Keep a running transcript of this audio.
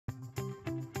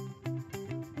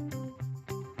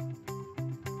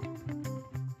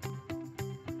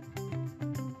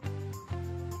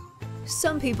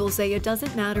Some people say it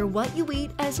doesn't matter what you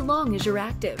eat as long as you're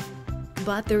active.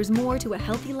 But there's more to a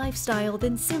healthy lifestyle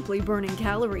than simply burning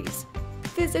calories.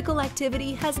 Physical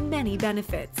activity has many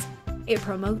benefits. It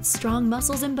promotes strong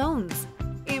muscles and bones,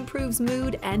 improves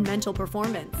mood and mental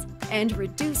performance, and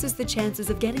reduces the chances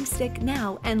of getting sick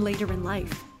now and later in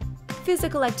life.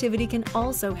 Physical activity can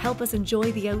also help us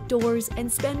enjoy the outdoors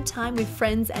and spend time with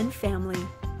friends and family.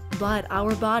 But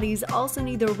our bodies also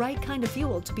need the right kind of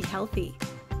fuel to be healthy.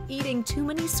 Eating too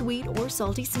many sweet or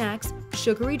salty snacks,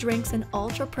 sugary drinks, and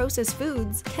ultra-processed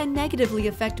foods can negatively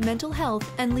affect mental health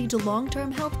and lead to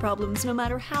long-term health problems no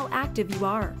matter how active you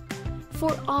are.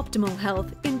 For optimal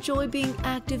health, enjoy being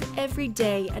active every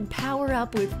day and power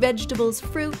up with vegetables,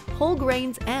 fruit, whole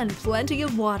grains, and plenty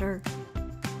of water.